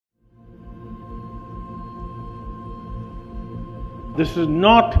This is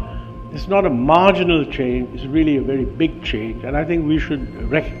not, it's not a marginal change, it's really a very big change, and I think we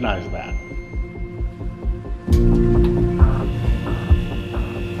should recognize that.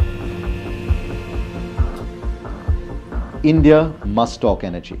 India must talk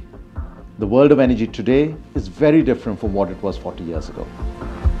energy. The world of energy today is very different from what it was 40 years ago.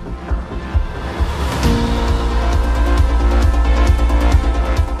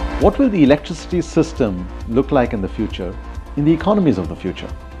 What will the electricity system look like in the future, in the economies of the future?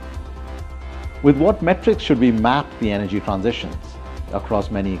 With what metrics should we map the energy transitions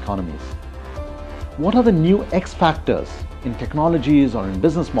across many economies? What are the new X factors in technologies or in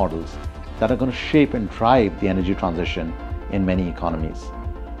business models that are going to shape and drive the energy transition in many economies?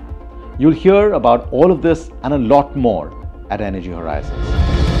 You'll hear about all of this and a lot more at Energy Horizons.